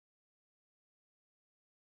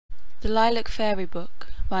The Lilac Fairy Book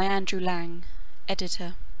by Andrew Lang,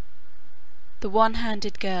 Editor. The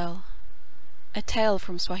One-Handed Girl. A Tale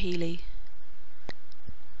from Swahili.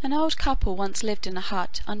 An old couple once lived in a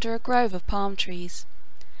hut under a grove of palm trees,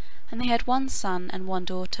 and they had one son and one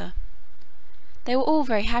daughter. They were all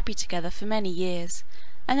very happy together for many years,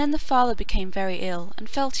 and then the father became very ill and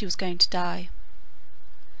felt he was going to die.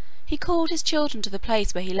 He called his children to the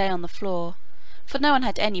place where he lay on the floor, for no one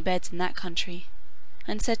had any beds in that country,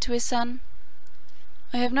 and said to his son,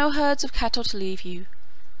 "I have no herds of cattle to leave you,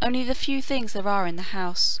 only the few things there are in the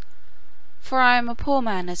house, for I am a poor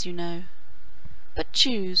man, as you know. But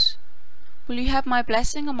choose, will you have my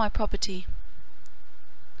blessing or my property?"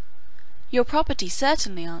 "Your property,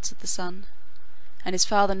 certainly," answered the son, and his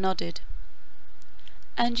father nodded.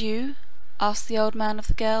 "And you?" asked the old man of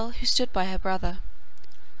the girl, who stood by her brother.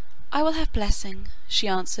 "I will have blessing," she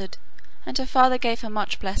answered, and her father gave her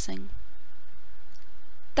much blessing.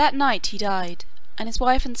 That night he died, and his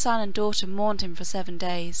wife and son and daughter mourned him for 7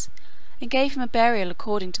 days, and gave him a burial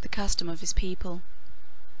according to the custom of his people.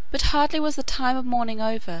 But hardly was the time of mourning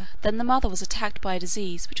over than the mother was attacked by a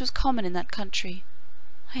disease which was common in that country.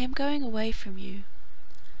 "I am going away from you,"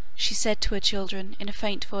 she said to her children in a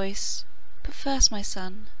faint voice, "but first, my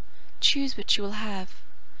son, choose what you will have,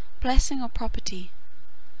 blessing or property."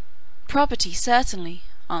 "Property, certainly,"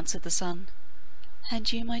 answered the son. "And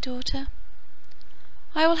you, my daughter?"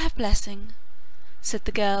 "I will have blessing," said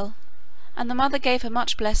the girl, and the mother gave her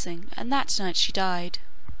much blessing, and that night she died.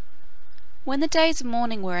 When the days of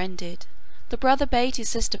mourning were ended, the brother bade his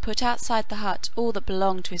sister put outside the hut all that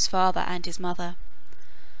belonged to his father and his mother.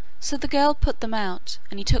 So the girl put them out,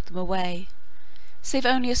 and he took them away, save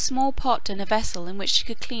only a small pot and a vessel in which she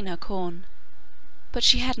could clean her corn. But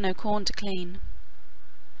she had no corn to clean.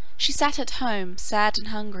 She sat at home, sad and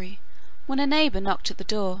hungry, when a neighbour knocked at the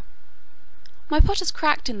door. "My pot has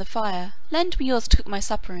cracked in the fire, lend me yours to cook my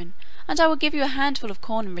supper in, and I will give you a handful of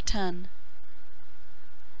corn in return."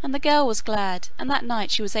 And the girl was glad, and that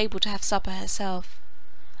night she was able to have supper herself,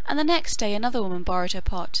 and the next day another woman borrowed her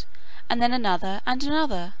pot, and then another and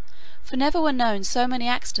another, for never were known so many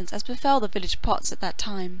accidents as befell the village pots at that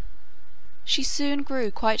time. She soon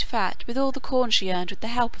grew quite fat with all the corn she earned with the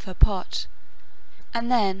help of her pot, and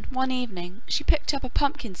then one evening she picked up a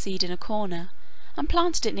pumpkin seed in a corner, and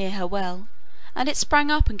planted it near her well, and it sprang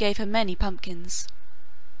up and gave her many pumpkins.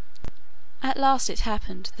 At last it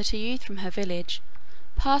happened that a youth from her village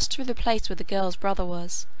passed through the place where the girl's brother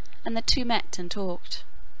was, and the two met and talked.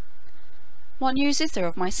 "What news is there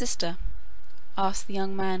of my sister?" asked the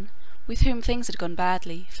young man, with whom things had gone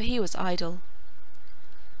badly, for he was idle.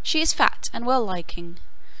 "She is fat and well liking,"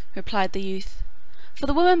 replied the youth, "for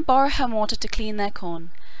the women borrow her mortar to clean their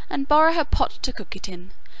corn, and borrow her pot to cook it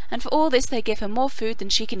in, and for all this they give her more food than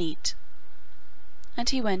she can eat." And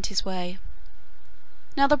he went his way.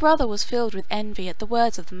 Now the brother was filled with envy at the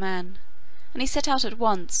words of the man, and he set out at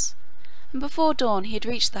once, and before dawn he had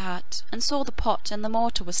reached the hut, and saw the pot and the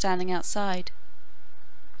mortar were standing outside.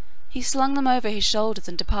 He slung them over his shoulders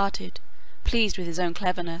and departed, pleased with his own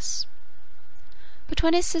cleverness. But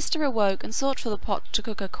when his sister awoke and sought for the pot to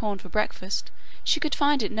cook her corn for breakfast, she could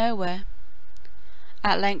find it nowhere.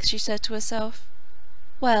 At length she said to herself,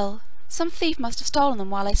 "Well, some thief must have stolen them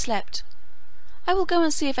while I slept. I will go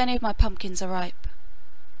and see if any of my pumpkins are ripe."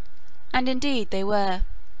 And indeed they were,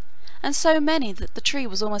 and so many that the tree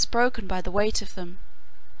was almost broken by the weight of them.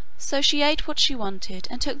 So she ate what she wanted,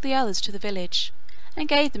 and took the others to the village, and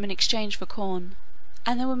gave them in exchange for corn,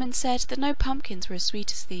 and the women said that no pumpkins were as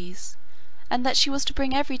sweet as these, and that she was to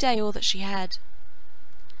bring every day all that she had.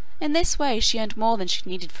 In this way she earned more than she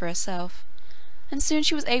needed for herself, and soon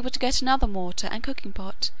she was able to get another mortar and cooking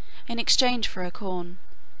pot in exchange for her corn.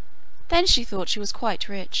 Then she thought she was quite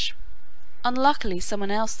rich. Unluckily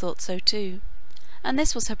someone else thought so too, and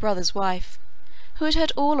this was her brother's wife, who had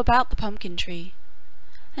heard all about the pumpkin tree,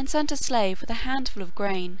 and sent a slave with a handful of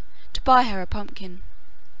grain to buy her a pumpkin.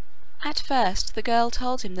 At first the girl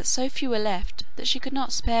told him that so few were left that she could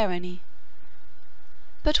not spare any,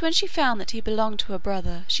 but when she found that he belonged to her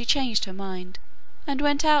brother she changed her mind, and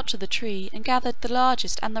went out to the tree and gathered the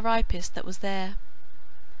largest and the ripest that was there.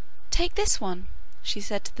 "Take this one," she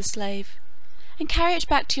said to the slave, "and carry it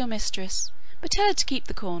back to your mistress, but tell her to keep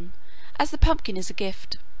the corn, as the pumpkin is a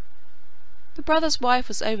gift." The brother's wife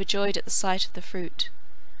was overjoyed at the sight of the fruit,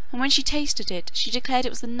 and when she tasted it she declared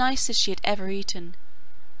it was the nicest she had ever eaten.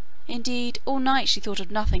 Indeed, all night she thought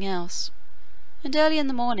of nothing else, and early in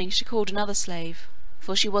the morning she called another slave,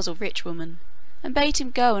 for she was a rich woman, and bade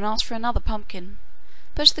him go and ask for another pumpkin.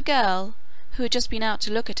 But the girl, who had just been out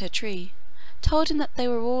to look at her tree, told him that they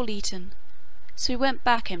were all eaten, so he went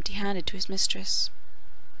back empty-handed to his mistress.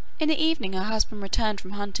 In the evening her husband returned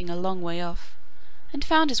from hunting a long way off, and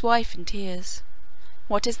found his wife in tears.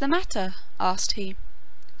 "What is the matter?" asked he.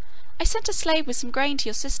 "I sent a slave with some grain to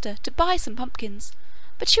your sister to buy some pumpkins,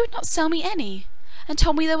 but she would not sell me any, and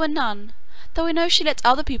told me there were none, though I know she lets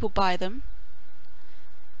other people buy them."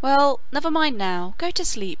 "Well, never mind now, go to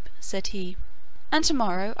sleep," said he, "and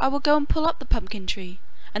tomorrow I will go and pull up the pumpkin tree,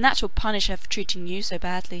 and that will punish her for treating you so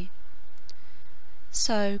badly."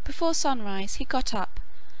 So before sunrise he got up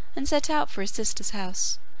and set out for his sister's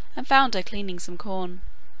house, and found her cleaning some corn.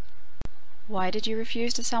 "Why did you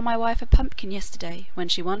refuse to sell my wife a pumpkin yesterday, when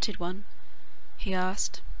she wanted one?" he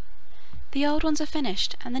asked. "The old ones are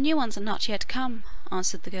finished, and the new ones are not yet come,"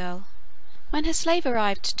 answered the girl. "When her slave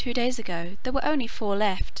arrived 2 days ago there were only 4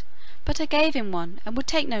 left, but I gave him one and would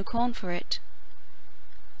take no corn for it."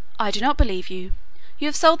 "I do not believe you. You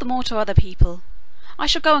have sold them all to other people. I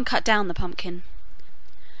shall go and cut down the pumpkin,"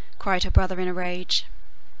 cried her brother in a rage.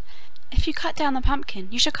 "If you cut down the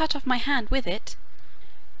pumpkin you shall cut off my hand with it,"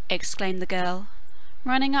 exclaimed the girl,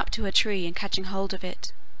 running up to her tree and catching hold of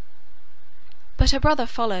it. But her brother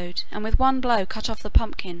followed, and with one blow cut off the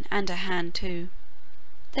pumpkin and her hand too.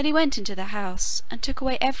 Then he went into the house and took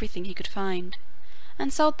away everything he could find,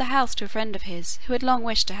 and sold the house to a friend of his who had long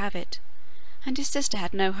wished to have it, and his sister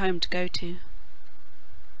had no home to go to.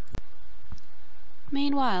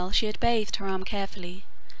 Meanwhile she had bathed her arm carefully,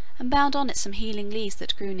 and bound on it some healing leaves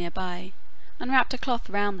that grew near by, and wrapped a cloth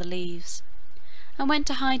round the leaves, and went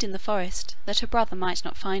to hide in the forest, that her brother might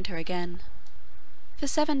not find her again. For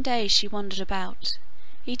 7 days she wandered about,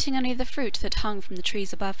 eating only the fruit that hung from the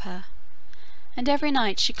trees above her, and every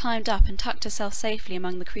night she climbed up and tucked herself safely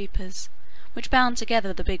among the creepers, which bound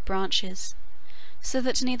together the big branches, so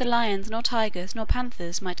that neither lions nor tigers nor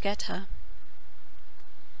panthers might get her.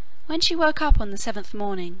 When she woke up on the 7th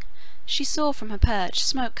morning, she saw from her perch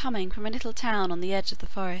smoke coming from a little town on the edge of the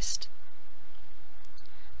forest.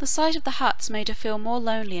 The sight of the huts made her feel more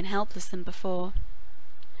lonely and helpless than before.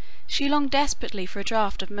 She longed desperately for a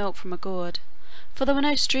draught of milk from a gourd, for there were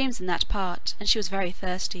no streams in that part, and she was very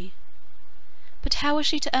thirsty. But how was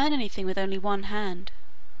she to earn anything with only one hand?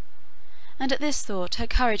 And at this thought her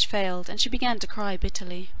courage failed, and she began to cry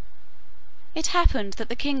bitterly. It happened that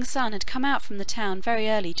the king's son had come out from the town very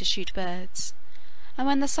early to shoot birds, and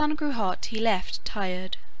when the sun grew hot he left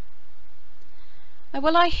tired. "I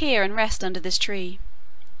will lie here and rest under this tree,"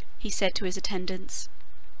 he said to his attendants.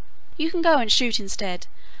 "You can go and shoot instead,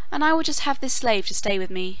 and I will just have this slave to stay with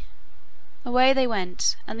me." Away they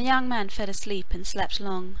went, and the young man fell asleep and slept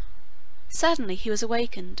long. Suddenly he was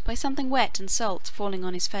awakened by something wet and salt falling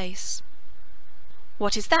on his face.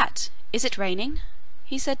 "What is that? Is it raining?"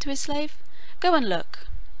 he said to his slave. "Go and look."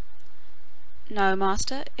 "No,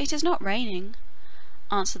 master, it is not raining,"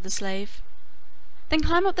 answered the slave. "Then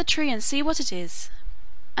climb up the tree and see what it is."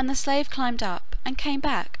 And the slave climbed up, and came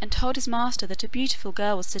back and told his master that a beautiful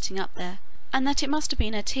girl was sitting up there, and that it must have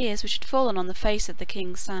been her tears which had fallen on the face of the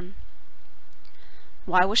king's son.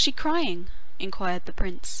 "Why was she crying?" inquired the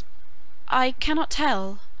prince. "I cannot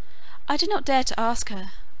tell. I did not dare to ask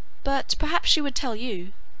her, but perhaps she would tell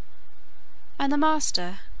you." And the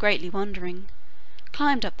master, greatly wondering,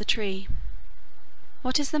 climbed up the tree.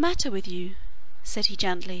 "What is the matter with you?" said he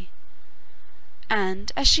gently,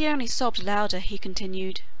 and as she only sobbed louder he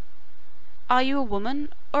continued, "Are you a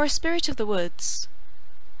woman or a spirit of the woods?"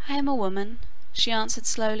 "I am a woman," she answered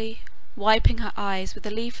slowly, wiping her eyes with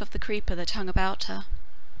the leaf of the creeper that hung about her.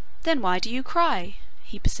 "Then why do you cry?"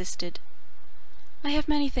 he persisted. "I have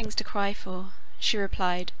many things to cry for," she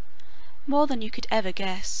replied, "more than you could ever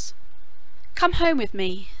guess." "Come home with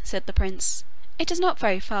me," said the prince. "It is not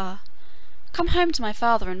very far. Come home to my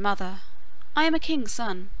father and mother. I am a king's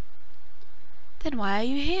son." "Then why are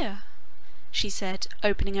you here?" she said,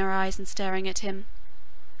 opening her eyes and staring at him.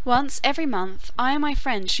 "Once every month I and my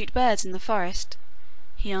friends shoot birds in the forest,"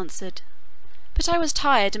 he answered, "but I was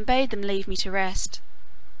tired and bade them leave me to rest.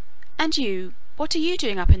 And you, what are you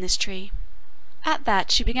doing up in this tree?" At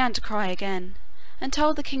that she began to cry again, and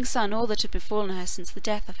told the king's son all that had befallen her since the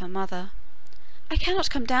death of her mother. "I cannot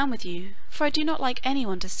come down with you, for I do not like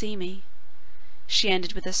anyone to see me," she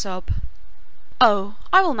ended with a sob. "Oh,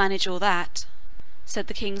 I will manage all that," said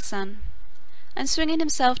the king's son, and swinging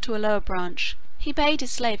himself to a lower branch, he bade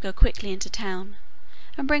his slave go quickly into town,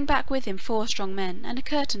 and bring back with him 4 strong men and a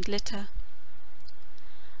curtained litter.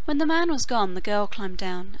 When the man was gone, the girl climbed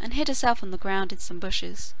down and hid herself on the ground in some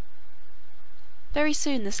bushes. Very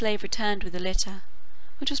soon the slave returned with the litter,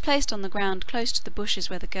 which was placed on the ground close to the bushes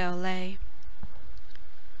where the girl lay.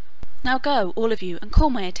 "Now go, all of you, and call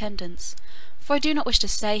my attendants, for I do not wish to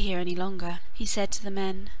stay here any longer," he said to the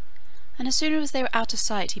men, and as soon as they were out of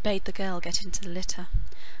sight he bade the girl get into the litter.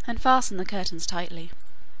 and fastened the curtains tightly.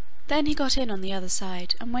 Then he got in on the other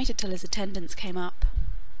side, and waited till his attendants came up.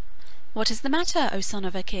 "What is the matter, O son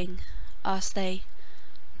of a king?" asked they,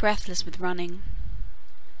 breathless with running.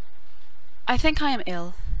 "I think I am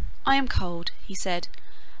ill. I am cold," he said,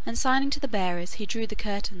 and signing to the bearers he drew the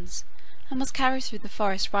curtains, and was carried through the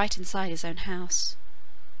forest right inside his own house.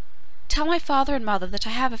 "Tell my father and mother that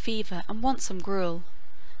I have a fever and want some gruel,"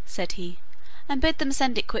 said he, "and bid them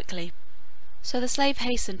send it quickly." So the slave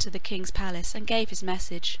hastened to the king's palace and gave his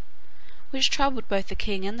message, which troubled both the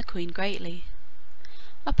king and the queen greatly.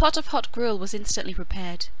 A pot of hot gruel was instantly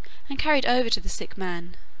prepared and carried over to the sick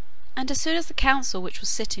man, and as soon as the council which was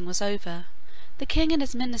sitting was over, the king and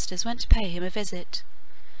his ministers went to pay him a visit,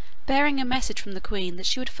 bearing a message from the queen that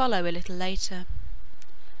she would follow a little later.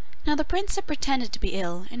 Now the prince had pretended to be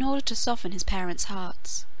ill in order to soften his parents'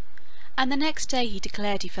 hearts, and the next day he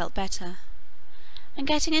declared he felt better, and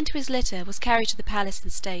getting into his litter was carried to the palace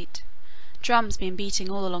in state, drums being beating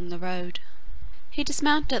all along the road. He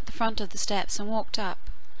dismounted at the front of the steps and walked up,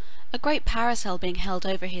 a great parasol being held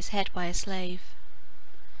over his head by a slave.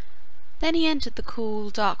 Then he entered the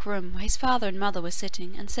cool, dark room where his father and mother were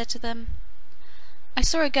sitting, and said to them, "I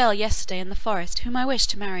saw a girl yesterday in the forest whom I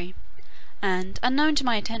wished to marry, and, unknown to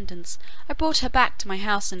my attendants, I brought her back to my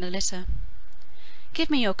house in a litter. Give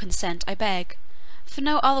me your consent, I beg, for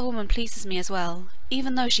no other woman pleases me as well,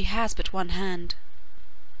 even though she has but one hand."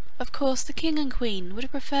 Of course the king and queen would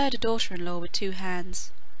have preferred a daughter-in-law with two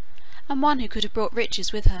hands, and one who could have brought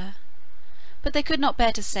riches with her, but they could not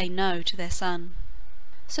bear to say no to their son.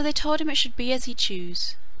 So they told him it should be as he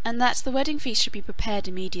chose, and that the wedding feast should be prepared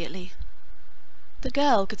immediately. The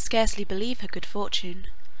girl could scarcely believe her good fortune,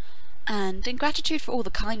 and, in gratitude for all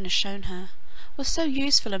the kindness shown her, was so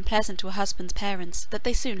useful and pleasant to her husband's parents that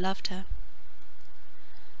they soon loved her.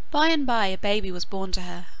 By and by a baby was born to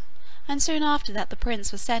her, and soon after that the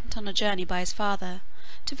prince was sent on a journey by his father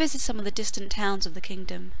to visit some of the distant towns of the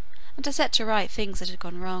kingdom, and to set to right things that had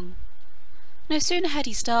gone wrong. No sooner had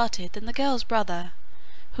he started than the girl's brother,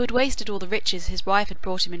 who had wasted all the riches his wife had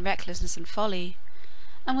brought him in recklessness and folly,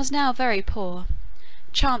 and was now very poor,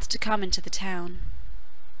 chanced to come into the town.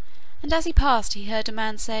 And as he passed he heard a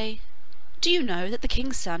man say, "Do you know that the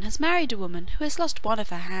king's son has married a woman who has lost one of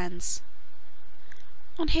her hands?"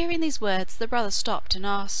 On hearing these words the brother stopped and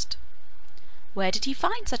asked, "Where did he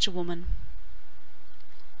find such a woman?"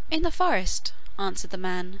 "In the forest," answered the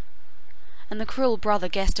man, and the cruel brother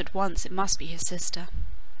guessed at once it must be his sister.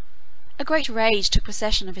 A great rage took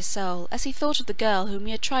possession of his soul as he thought of the girl whom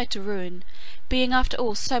he had tried to ruin being after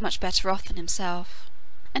all so much better off than himself,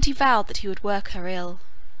 and he vowed that he would work her ill.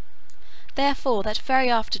 Therefore that very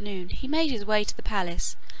afternoon he made his way to the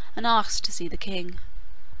palace and asked to see the king.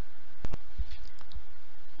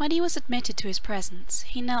 When he was admitted to his presence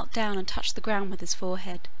he knelt down and touched the ground with his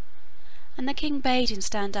forehead, and the king bade him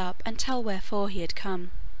stand up and tell wherefore he had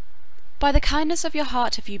come. "By the kindness of your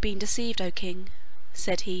heart have you been deceived, O king,"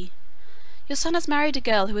 said he. "Your son has married a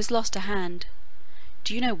girl who has lost a hand.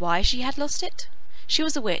 Do you know why she had lost it? She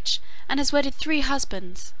was a witch, and has wedded 3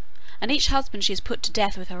 husbands, and each husband she has put to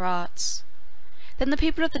death with her arts. Then the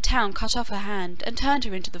people of the town cut off her hand and turned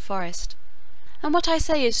her into the forest. And what I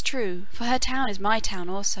say is true, for her town is my town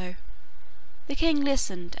also." The king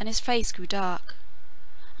listened, and his face grew dark.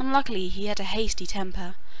 Unluckily he had a hasty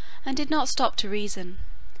temper, and did not stop to reason,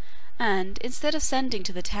 and, instead of sending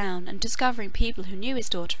to the town and discovering people who knew his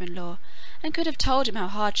daughter-in-law and could have told him how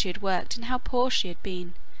hard she had worked and how poor she had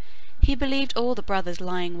been, he believed all the brother's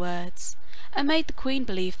lying words, and made the queen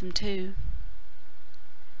believe them too.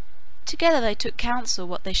 Together they took counsel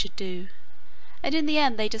what they should do, and in the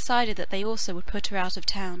end they decided that they also would put her out of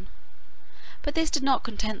town. But this did not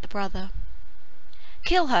content the brother.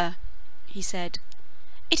 "Kill her," he said.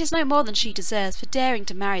 "It is no more than she deserves for daring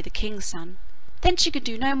to marry the king's son. Then she could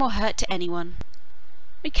do no more hurt to anyone."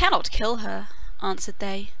 "We cannot kill her," answered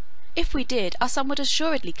they. "If we did, our son would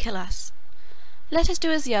assuredly kill us. Let us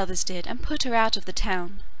do as the others did, and put her out of the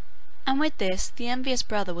town." And with this the envious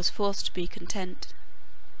brother was forced to be content.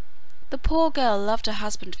 The poor girl loved her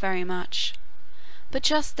husband very much, but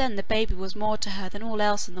just then the baby was more to her than all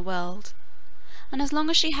else in the world, and as long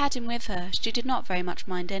as she had him with her she did not very much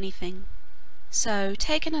mind anything. So,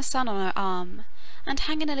 taking her son on her arm, and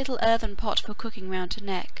hanging a little earthen pot for cooking round her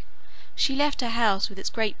neck, she left her house with its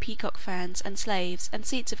great peacock fans and slaves and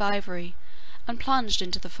seats of ivory, and plunged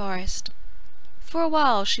into the forest. For a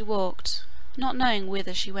while she walked, not knowing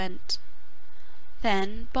whither she went.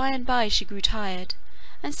 Then by and by she grew tired,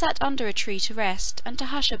 and sat under a tree to rest and to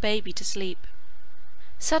hush her baby to sleep.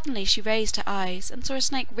 Suddenly she raised her eyes and saw a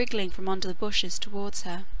snake wriggling from under the bushes towards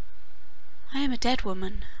her. "I am a dead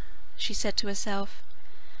woman," she said to herself,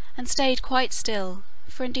 and stayed quite still,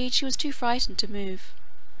 for indeed she was too frightened to move.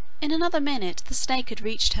 In another minute the snake had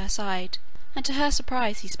reached her side, and to her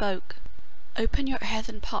surprise he spoke. "Open your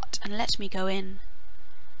earthen pot and let me go in.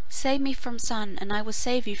 Save me from sun, and I will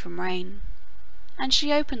save you from rain." And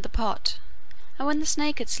she opened the pot, and when the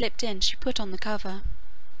snake had slipped in she put on the cover.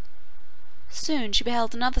 Soon she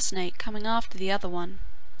beheld another snake coming after the other one,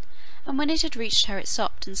 and when it had reached her it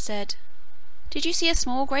stopped and said, "Did you see a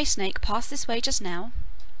small grey snake pass this way just now?"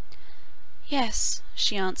 "Yes,"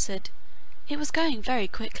 she answered, "it was going very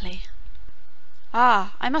quickly."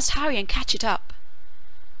 "Ah, I must hurry and catch it up,"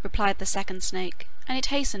 replied the second snake, and it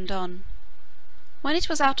hastened on. When it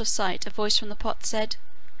was out of sight a voice from the pot said,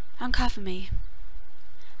 "Uncover me,"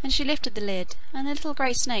 and she lifted the lid, and the little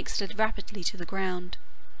grey snake slid rapidly to the ground.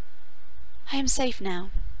 "I am safe now,"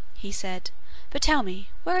 he said, "but tell me,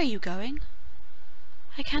 where are you going?"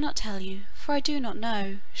 "I cannot tell you, for I do not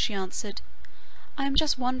know," she answered. "I am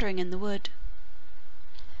just wandering in the wood."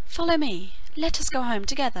 "Follow me, let us go home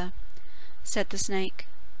together," said the snake,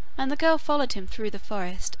 and the girl followed him through the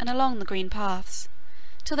forest and along the green paths,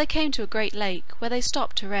 till they came to a great lake, where they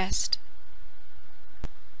stopped to rest.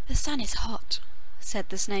 "The sun is hot," said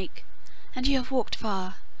the snake, "and you have walked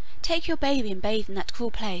far. Take your baby and bathe in that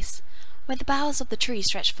cool place, where the boughs of the tree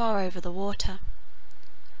stretch far over the water."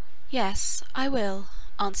 "Yes, I will,"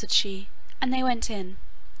 answered she, and they went in.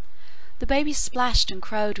 The baby splashed and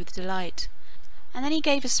crowed with delight, and then he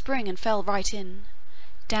gave a spring and fell right in,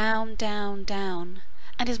 down, down, down,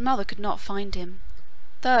 and his mother could not find him,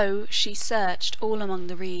 though she searched all among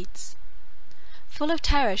the reeds. Full of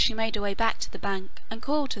terror she made her way back to the bank, and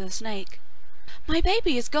called to the snake, "My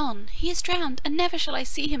baby is gone, he is drowned, and never shall I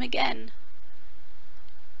see him again."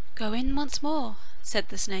 "Go in once more," said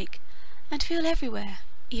the snake, "and feel everywhere,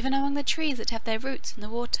 even among the trees that have their roots in the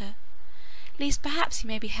water, lest perhaps he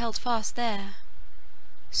may be held fast there."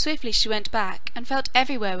 Swiftly she went back and felt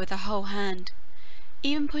everywhere with her whole hand,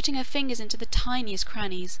 even putting her fingers into the tiniest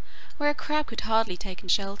crannies where a crab could hardly take in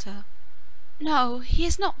shelter. "No, he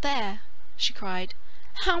is not there," she cried.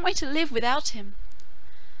 "How am I to live without him?"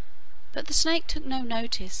 But the snake took no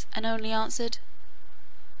notice, and only answered,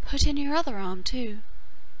 "Put in your other arm too."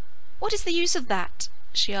 "What is the use of that,"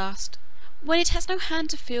 she asked, "when it has no hand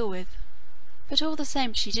to feel with?" But all the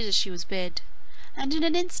same she did as she was bid, and in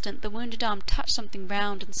an instant the wounded arm touched something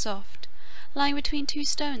round and soft, lying between two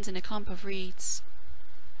stones in a clump of reeds.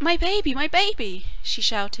 "My baby, my baby!" she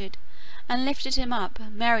shouted, and lifted him up,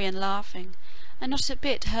 merry and laughing, and not a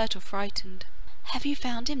bit hurt or frightened. "Have you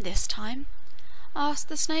found him this time?" asked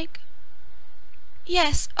the snake.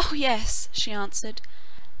 "Yes, oh yes," she answered,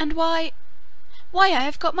 "and why, I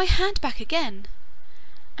have got my hand back again,"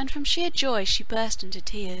 and from sheer joy she burst into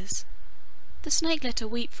tears. The snake let her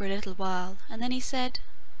weep for a little while, and then he said,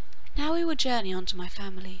 "Now we will journey on to my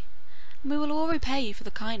family, and we will all repay you for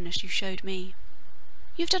the kindness you showed me."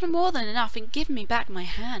 "You've done more than enough in giving me back my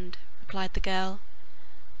hand," replied the girl,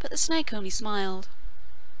 but the snake only smiled.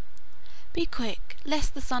 "Be quick,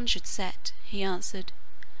 lest the sun should set," he answered,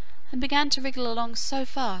 and began to wriggle along so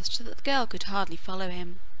fast that the girl could hardly follow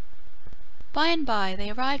him. By and by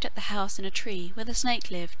they arrived at the house in a tree where the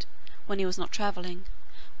snake lived, when he was not travelling,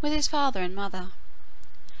 with his father and mother,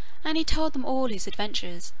 and he told them all his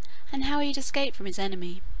adventures, and how he had escaped from his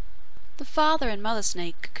enemy. The father and mother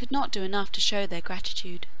snake could not do enough to show their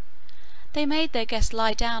gratitude. They made their guest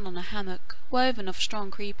lie down on a hammock woven of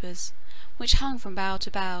strong creepers, which hung from bough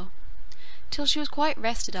to bough, till she was quite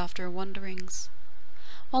rested after her wanderings,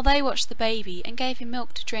 while they watched the baby and gave him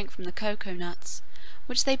milk to drink from the cocoa nuts,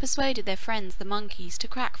 which they persuaded their friends the monkeys to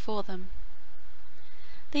crack for them.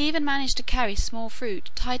 They even managed to carry small fruit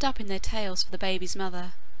tied up in their tails for the baby's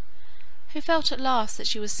mother, who felt at last that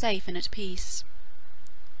she was safe and at peace.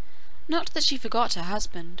 Not that she forgot her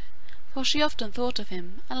husband, for she often thought of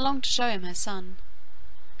him and longed to show him her son,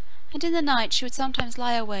 and in the night she would sometimes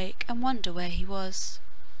lie awake and wonder where he was.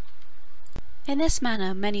 In this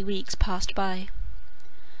manner many weeks passed by.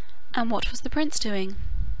 And what was the prince doing?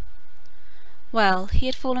 Well, he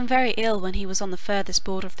had fallen very ill when he was on the furthest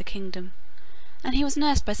border of the kingdom, and he was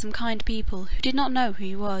nursed by some kind people who did not know who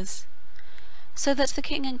he was, so that the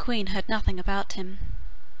king and queen heard nothing about him.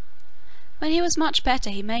 When he was much better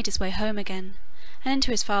he made his way home again, and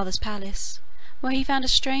into his father's palace, where he found a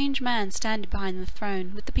strange man standing behind the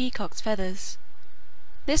throne with the peacock's feathers.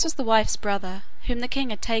 This was the wife's brother, whom the king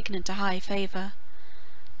had taken into high favour,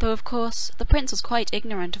 though of course the prince was quite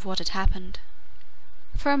ignorant of what had happened.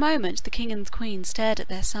 For a moment the king and queen stared at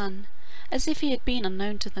their son, as if he had been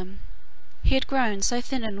unknown to them. He had grown so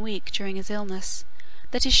thin and weak during his illness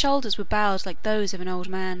that his shoulders were bowed like those of an old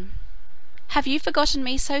man. "Have you forgotten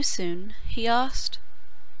me so soon?" he asked.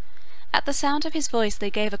 At the sound of his voice they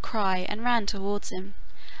gave a cry and ran towards him,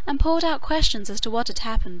 and poured out questions as to what had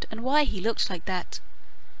happened and why he looked like that.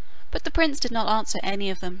 But the prince did not answer any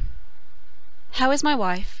of them. "How is my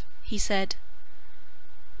wife?" he said.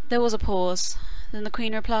 There was a pause. Then the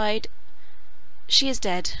queen replied, "She is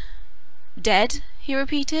dead." "Dead?" he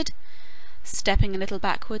repeated, stepping a little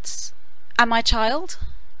backwards. "And my child?"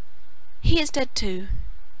 "He is dead too."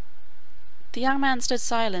 The young man stood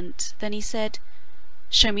silent. Then he said,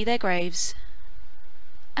 "Show me their graves."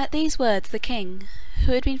 At these words the king,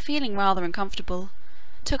 who had been feeling rather uncomfortable,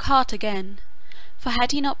 took heart again, for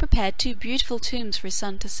had he not prepared 2 beautiful tombs for his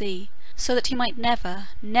son to see, so that he might never,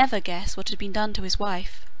 never guess what had been done to his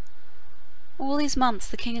wife? All these months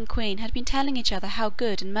the king and queen had been telling each other how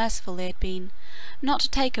good and merciful they had been, not to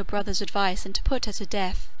take her brother's advice and to put her to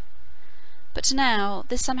death, but now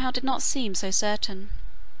this somehow did not seem so certain.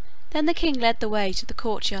 Then the king led the way to the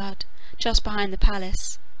courtyard just behind the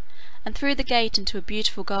palace, and through the gate into a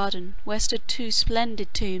beautiful garden where stood 2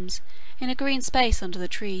 splendid tombs in a green space under the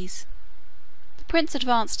trees. The prince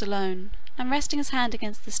advanced alone, and resting his hand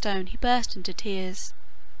against the stone he burst into tears.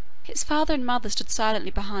 His father and mother stood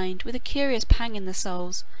silently behind with a curious pang in their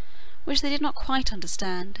souls which they did not quite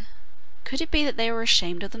understand. Could it be that they were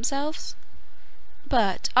ashamed of themselves?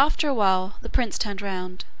 But after a while the prince turned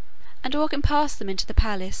round, and walking past them into the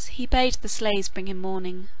palace he bade the slaves bring him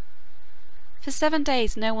mourning. For 7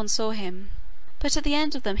 days no one saw him, but at the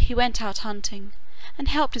end of them he went out hunting, and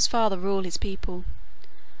helped his father rule his people.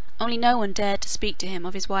 Only no one dared to speak to him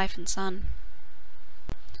of his wife and son.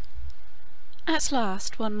 At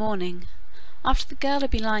last, one morning, after the girl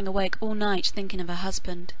had been lying awake all night thinking of her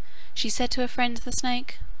husband, she said to her friend the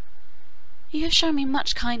snake, "You have shown me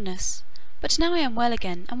much kindness, but now I am well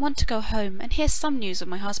again and want to go home and hear some news of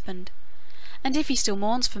my husband, and if he still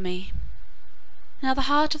mourns for me." Now the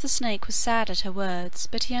heart of the snake was sad at her words,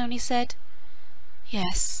 but he only said,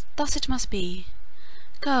 "Yes, thus it must be.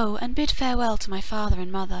 Go and bid farewell to my father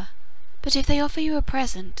and mother, but if they offer you a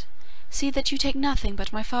present, see that you take nothing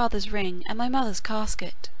but my father's ring and my mother's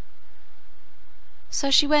casket."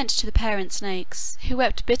 So she went to the parent snakes, who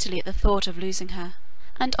wept bitterly at the thought of losing her,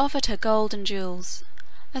 and offered her gold and jewels,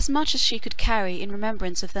 as much as she could carry in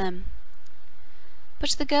remembrance of them.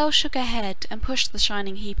 But the girl shook her head and pushed the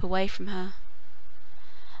shining heap away from her.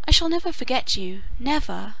 "I shall never forget you,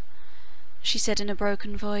 never," she said in a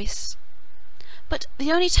broken voice, "but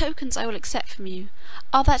the only tokens I will accept from you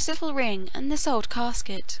are that little ring and this old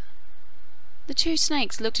casket." The 2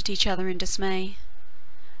 snakes looked at each other in dismay.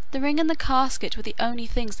 The ring and the casket were the only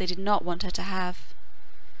things they did not want her to have.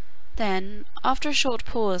 Then, after a short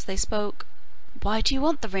pause, they spoke. "Why do you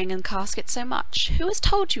want the ring and casket so much? Who has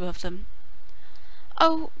told you of them?"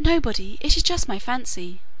 "Oh, nobody, it is just my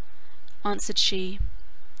fancy," answered she.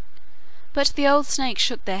 But the old snakes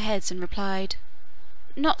shook their heads and replied,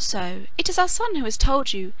 "Not so, it is our son who has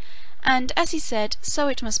told you, and, as he said, so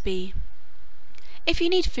it must be. If you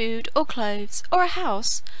need food, or clothes, or a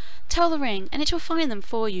house, tell the ring and it will find them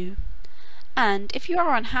for you, and if you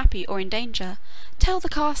are unhappy or in danger, tell the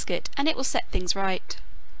casket and it will set things right."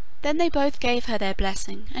 Then they both gave her their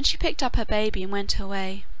blessing, and she picked up her baby and went her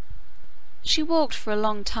way. She walked for a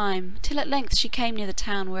long time, till at length she came near the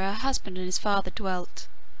town where her husband and his father dwelt.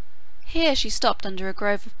 Here she stopped under a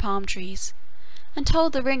grove of palm trees, and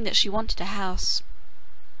told the ring that she wanted a house.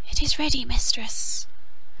 "It is ready, mistress,"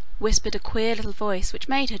 whispered a queer little voice which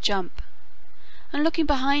made her jump, and looking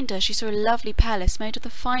behind her she saw a lovely palace made of the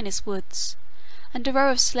finest woods, and a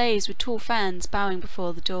row of slaves with tall fans bowing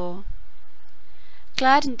before the door.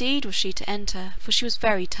 Glad indeed was she to enter, for she was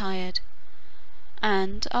very tired,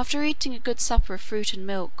 and, after eating a good supper of fruit and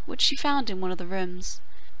milk which she found in one of the rooms,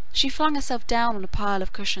 she flung herself down on a pile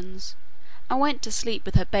of cushions, and went to sleep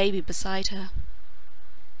with her baby beside her.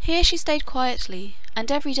 Here she stayed quietly,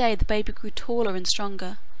 and every day the baby grew taller and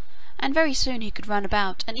stronger, and very soon he could run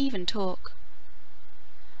about and even talk.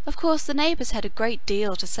 Of course the neighbours had a great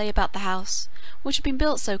deal to say about the house, which had been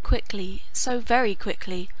built so quickly, so very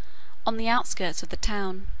quickly, on the outskirts of the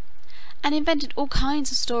town, and invented all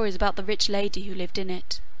kinds of stories about the rich lady who lived in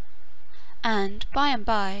it. And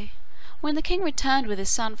by, when the king returned with his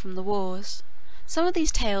son from the wars, some of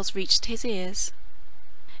these tales reached his ears.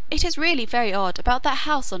 "It is really very odd about that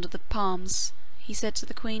house under the palms," he said to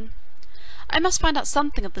the queen. "I must find out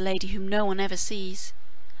something of the lady whom no one ever sees.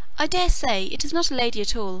 I dare say it is not a lady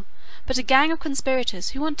at all, but a gang of conspirators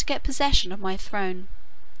who want to get possession of my throne.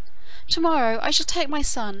 Tomorrow I shall take my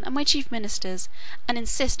son and my chief ministers and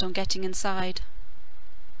insist on getting inside."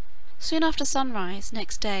 Soon after sunrise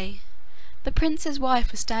next day, the prince's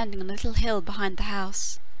wife was standing on a little hill behind the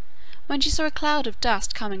house, when she saw a cloud of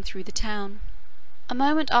dust coming through the town. A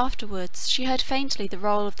moment afterwards she heard faintly the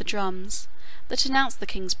roll of the drums that announced the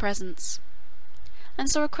king's presence, and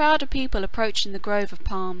saw a crowd of people approaching the grove of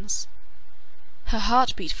palms. Her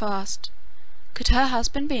heart beat fast. Could her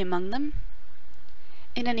husband be among them?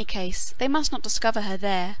 In any case, they must not discover her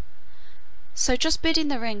there, so just bidding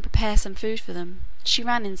the ring prepare some food for them, she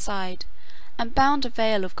ran inside, and bound a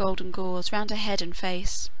veil of golden gauze round her head and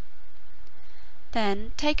face.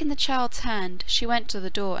 Then, taking the child's hand, she went to the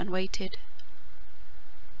door and waited.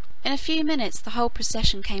 In a few minutes the whole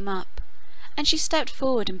procession came up, and she stepped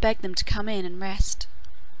forward and begged them to come in and rest.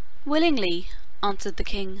 "Willingly," answered the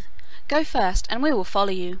king. "Go first, and we will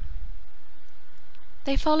follow you."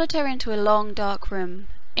 They followed her into a long dark room,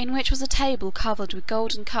 in which was a table covered with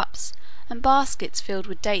golden cups and baskets filled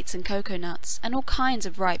with dates and cocoa nuts and all kinds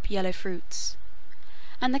of ripe yellow fruits,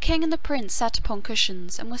 and the king and the prince sat upon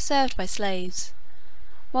cushions and were served by slaves,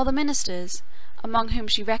 while the ministers, among whom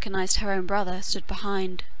she recognised her own brother, stood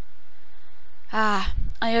behind. "Ah,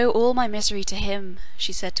 I owe all my misery to him,"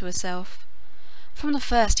 she said to herself. "From the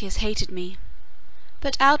first he has hated me."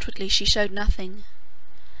 But outwardly she showed nothing,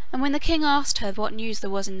 and when the king asked her what news there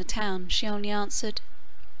was in the town, she only answered,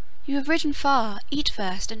 "You have ridden far, eat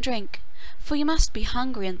first and drink, for you must be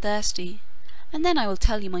hungry and thirsty, and then I will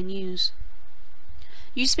tell you my news."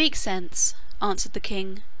 "You speak sense," answered the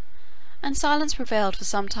king, and silence prevailed for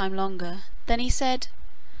some time longer. Then he said,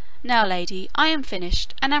 "Now, lady, I am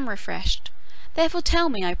finished, and am refreshed, therefore tell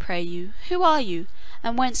me, I pray you, who are you,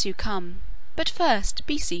 and whence you come? But first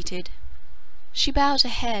be seated." She bowed her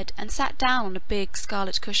head and sat down on a big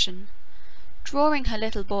scarlet cushion, drawing her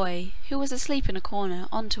little boy, who was asleep in a corner,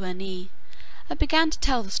 onto her knee, and began to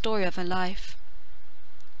tell the story of her life.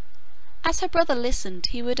 As her brother listened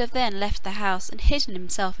he would have then left the house and hidden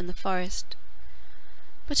himself in the forest,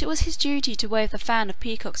 but it was his duty to wave the fan of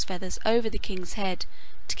peacock's feathers over the king's head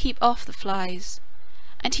to keep off the flies,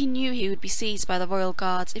 and he knew he would be seized by the royal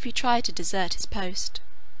guards if he tried to desert his post.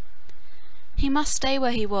 He must stay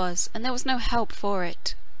where he was, and there was no help for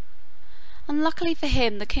it. Unluckily for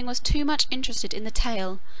him, the king was too much interested in the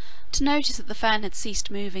tale to notice that the fan had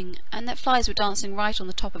ceased moving, and that flies were dancing right on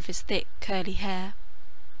the top of his thick curly hair.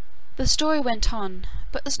 The story went on,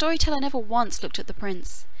 but the storyteller never once looked at the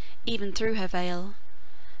prince, even through her veil,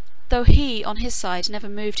 though he on his side never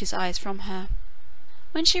moved his eyes from her.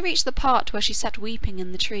 When she reached the part where she sat weeping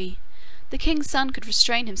in the tree, the king's son could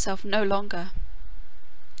restrain himself no longer.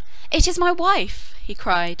 "It is my wife!" he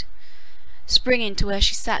cried, springing to where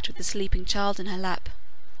she sat with the sleeping child in her lap.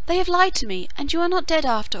 "They have lied to me, and you are not dead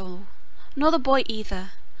after all, nor the boy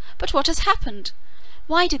either. But what has happened?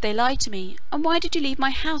 Why did they lie to me, and why did you leave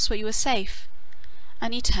my house where you were safe?"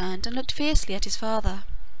 And he turned and looked fiercely at his father.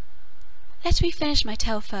 "Let me finish my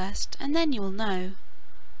tale first, and then you will know,"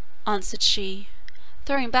 answered she,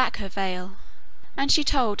 throwing back her veil, and she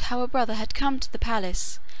told how her brother had come to the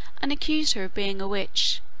palace and accused her of being a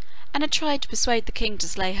witch, and had tried to persuade the king to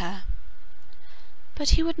slay her. "But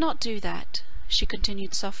he would not do that," she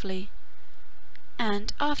continued softly,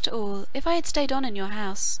 "and, after all, if I had stayed on in your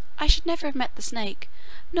house, I should never have met the snake,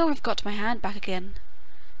 nor have got my hand back again.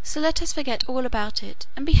 So let us forget all about it,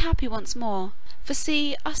 and be happy once more, for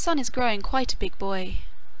see, our son is growing quite a big boy."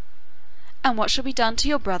 "And what shall be done to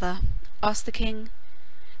your brother?" asked the king,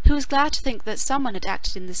 who was glad to think that someone had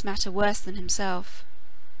acted in this matter worse than himself.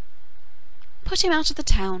 "Put him out of the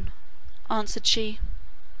town," answered she.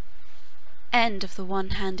 End of The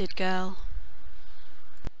One-Handed Girl.